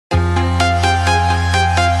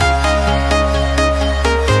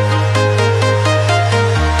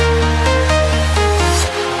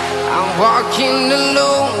walking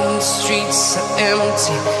alone, the streets are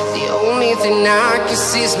empty. The only thing I can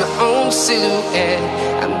see is my own silhouette.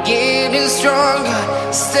 I'm getting stronger,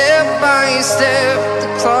 step by step. The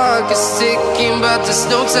clock is ticking, but there's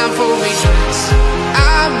no time for regrets.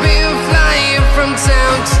 I've been flying from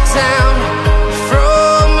town to town,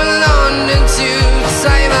 from London to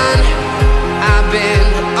Taiwan. I've been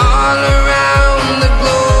all around the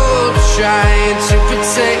globe, trying to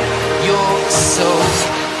protect your soul.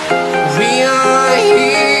 We are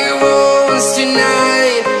heroes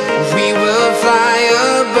tonight. We will fly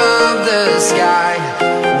above the sky.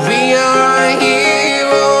 We are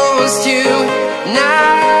heroes tonight.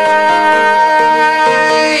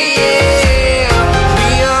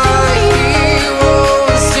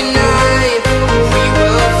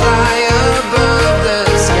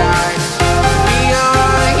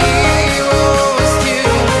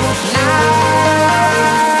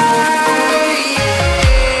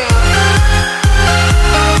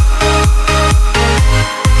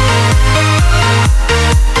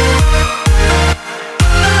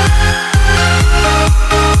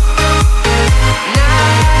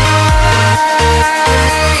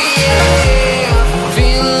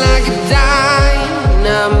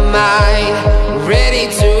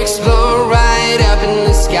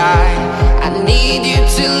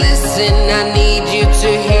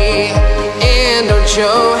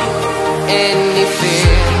 Show any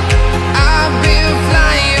fear. I've been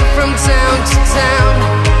flying from town to town,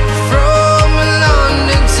 from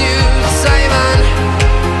London to Taiwan.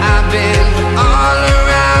 I've been all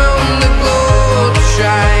around the globe,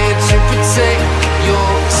 trying to protect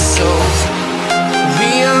your soul.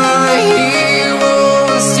 We are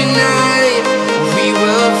heroes tonight. We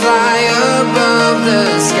will fly above the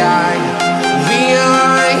sky. We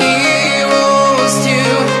are heroes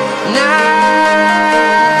tonight.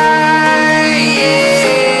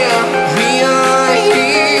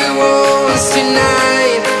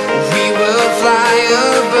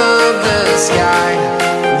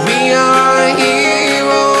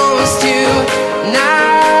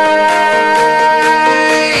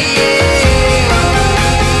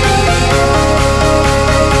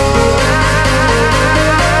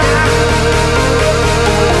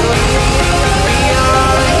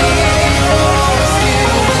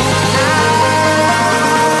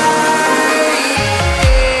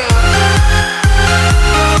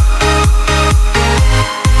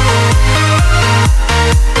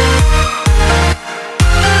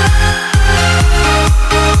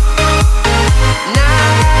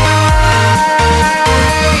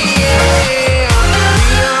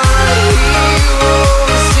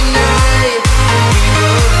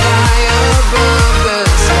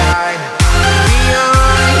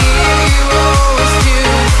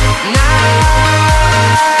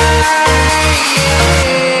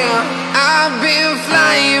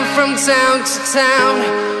 Town to town,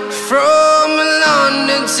 from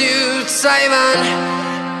London to Taiwan.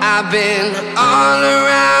 I've been all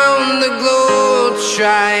around the globe,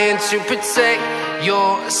 trying to protect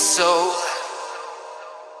your soul.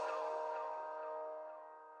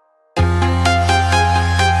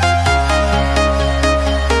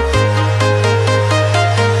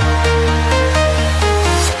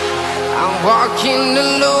 I'm walking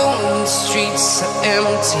alone, the streets are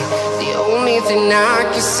empty. The only thing I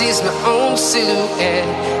can see is my own silhouette.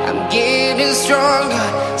 I'm getting stronger,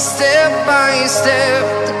 step by step.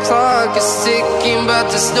 The clock is ticking, but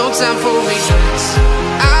there's no time for regrets.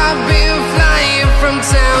 I've been flying from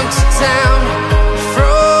town to town,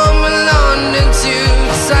 from London to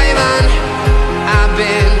Taiwan. I've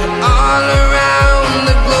been all around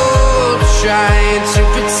the globe, trying to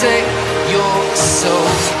protect your soul.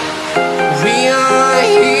 We are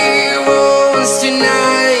heroes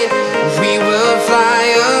tonight. We will fly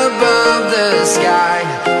above the sky.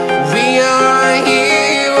 We are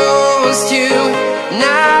heroes tonight.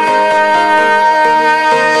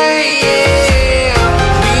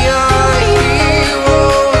 We are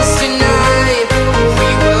heroes tonight. We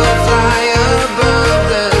will fly above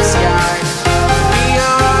the sky. We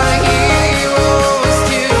are heroes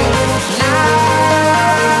tonight.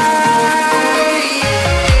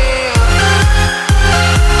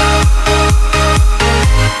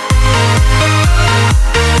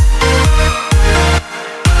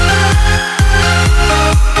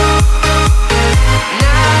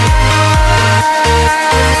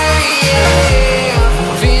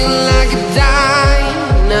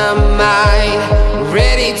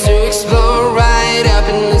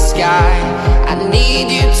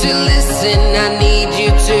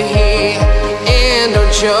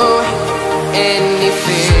 show. And